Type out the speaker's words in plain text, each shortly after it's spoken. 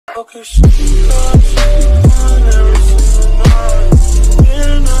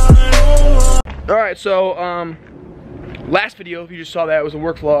Alright, so last video, if you just saw that, it was a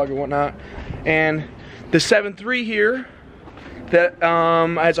work vlog and whatnot, and the 7.3 here that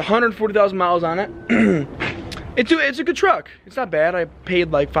has 140,000 miles on it. It's a good truck. It's not bad. I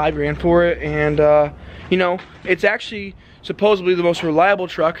paid like $5 grand for it, and you know, it's actually supposedly the most reliable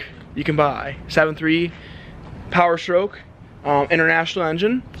truck you can buy. 7.3 power stroke, international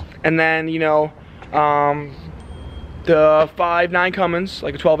engine, and then you know the 5.9 Cummins,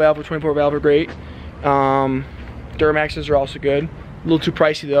 like a 12 valve or 24 valve, are great. Duramaxes are also good. A little too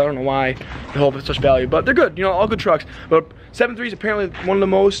pricey though. I don't know why they hold such value, but they're good. You know, all good trucks. But 7.3 is apparently one of the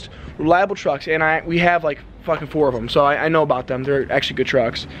most reliable trucks, and we have like fucking 4 of them, so I know about them. They're actually good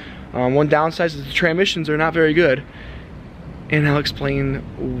trucks. One downside is the transmissions are not very good, and I'll explain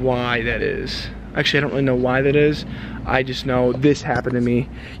why that is. Actually, I don't really know why that is. I just know this happened to me.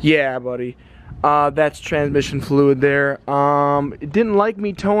 Yeah, buddy. That's transmission fluid there. It didn't like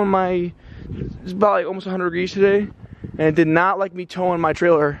me towing my. It's about like almost 100 degrees today, and it did not like me towing my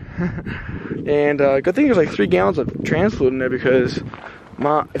trailer. And good thing there's like 3 gallons of trans fluid in there, because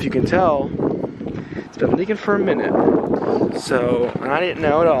if you can tell, it's been leaking for a minute. So I didn't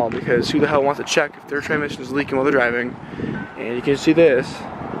know at all, because who the hell wants to check if their transmission is leaking while they're driving? And you can see this.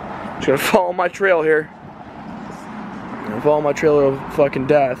 I'm just gonna follow my trail here. I'm gonna follow my trailer of fucking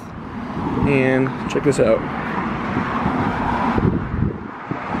death. And check this out.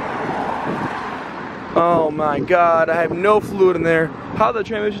 Oh my god, I have no fluid in there. How did the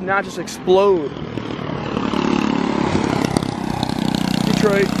transmission not just explode?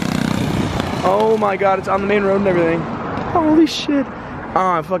 Detroit. Oh my god, it's on the main road and everything. Holy shit.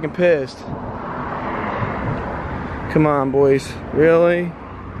 Oh, I'm fucking pissed. Come on, boys. Really?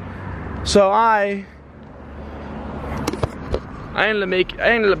 So I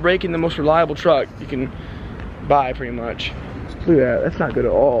ended up breaking the most reliable truck you can buy, pretty much. Look at that. That's not good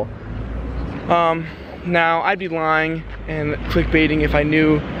at all. Now I'd be lying and clickbaiting if I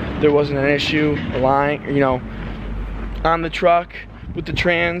knew there wasn't an issue, lying, you know, on the truck with the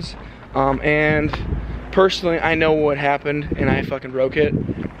trans. And personally, I know what happened, and I fucking broke it.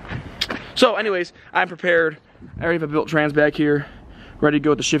 So, anyways, I'm prepared. I already have a built trans back here, ready to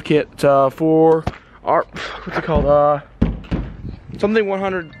go with the shift kit for our, what's it called? Something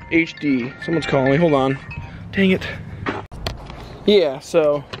 100 HD. Someone's calling me. Hold on. Dang it. Yeah,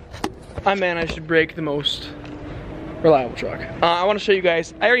 so I managed to break the most reliable truck. I want to show you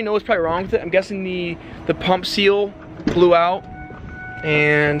guys. I already know what's probably wrong with it. I'm guessing the pump seal blew out,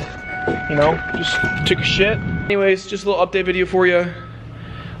 and you know, just took a shit. Anyways, just a little update video for you.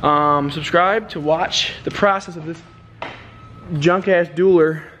 Subscribe to watch the process of this junk ass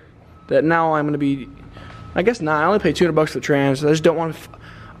dueler that now I'm gonna be. I guess not. I only paid $200 for the trans. I just don't want to.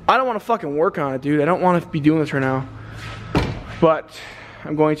 I don't want to fucking work on it, dude. I don't want to be doing this right now. But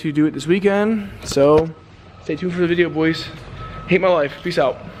I'm going to do it this weekend. So stay tuned for the video, boys. Hate my life. Peace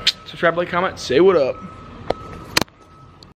out. Subscribe, like, comment, say what up.